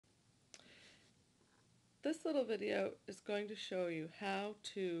This little video is going to show you how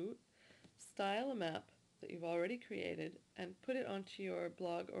to style a map that you've already created and put it onto your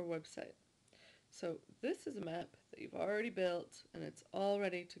blog or website. So this is a map that you've already built and it's all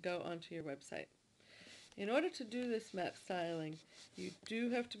ready to go onto your website. In order to do this map styling, you do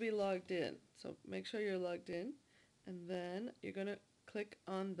have to be logged in. So make sure you're logged in, and then you're going to click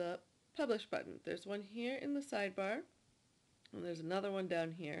on the Publish button. There's one here in the sidebar, and there's another one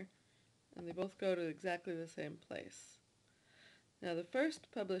down here, and they both go to exactly the same place. Now the first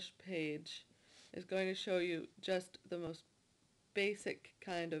published page is going to show you just the most basic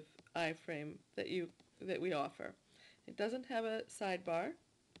kind of iframe that we offer. It doesn't have a sidebar,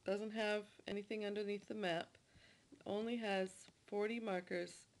 doesn't have anything underneath the map, it only has 40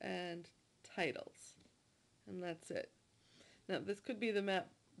 markers and titles, and that's it. Now this could be the map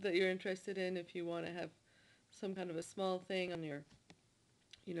that you're interested in if you want to have some kind of a small thing on your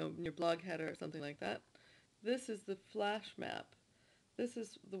your blog header or something like that. This is the flash map. This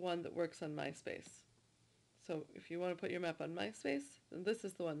is the one that works on MySpace. So if you want to put your map on MySpace, then this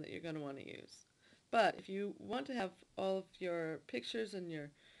is the one that you're going to want to use. But if you want to have all of your pictures and your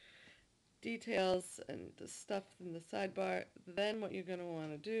details and the stuff in the sidebar, then what you're going to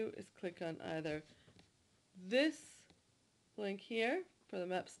want to do is click on either this link here for the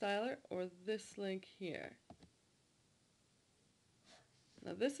map styler or this link here.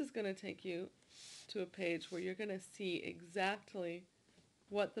 Now this is going to take you to a page where you're going to see exactly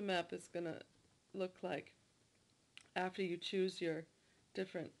what the map is going to look like after you choose your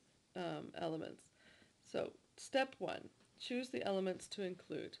different elements. So step one, choose the elements to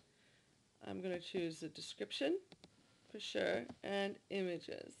include. I'm going to choose a description for sure and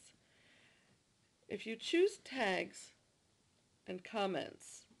images. If you choose tags and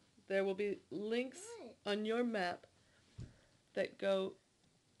comments, there will be links on your map that go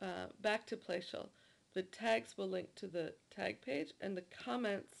back to Playshul. The tags will link to the tag page, and the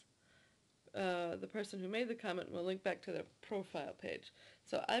comments, the person who made the comment will link back to their profile page.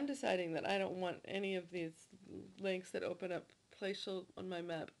 So I'm deciding that I don't want any of these links that open up Playshul on my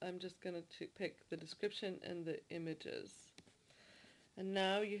map. I'm just going to pick the description and the images. And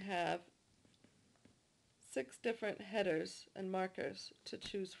now you have 6 different headers and markers to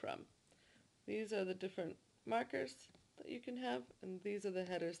choose from. These are the different markers that you can have, and these are the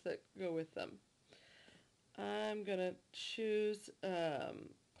headers that go with them. I'm going to choose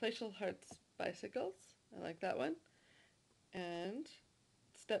Playshul Hearts Bicycles. I like that one. And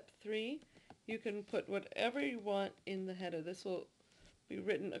step 3, you can put whatever you want in the header. This will be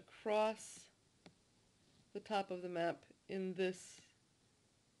written across the top of the map in this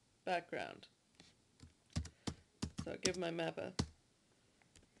background. So I'll give my map a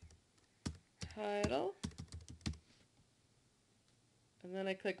title, and then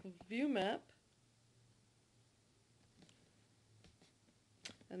I click View Map,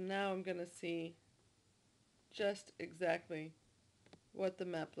 and now I'm going to see just exactly what the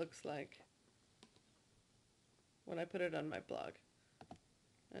map looks like when I put it on my blog.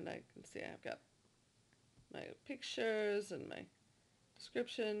 And I can see I've got my pictures and my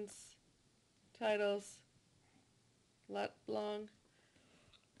descriptions, titles, lat long.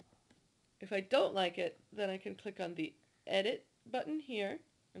 If I don't like it, then I can click on the Edit button here,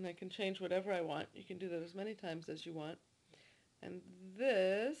 and I can change whatever I want. You can do that as many times as you want. And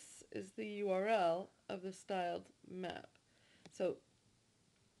this is the URL of the styled map. So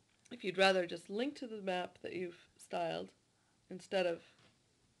if you'd rather just link to the map that you've styled instead of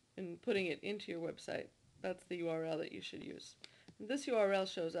putting it into your website, that's the URL that you should use. And this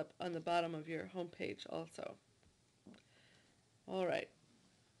URL shows up on the bottom of your home page also. Alright,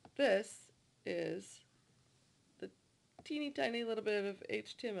 this is the teeny tiny little bit of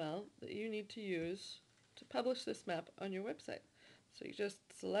HTML that you need to use to publish this map on your website. So you just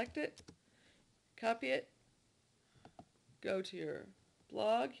select it, copy it, go to your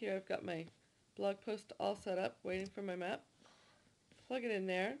blog. Here I've got my blog post all set up, waiting for my map. Plug it in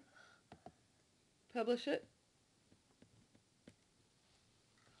there, publish it.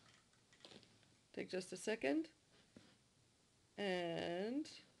 Take just a second, and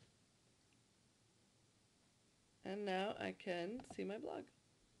now I can see my blog.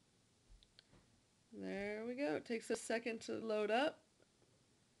 There we go. It takes a second to load up.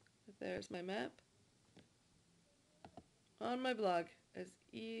 There's my map on my blog. As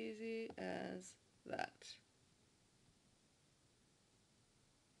easy as that.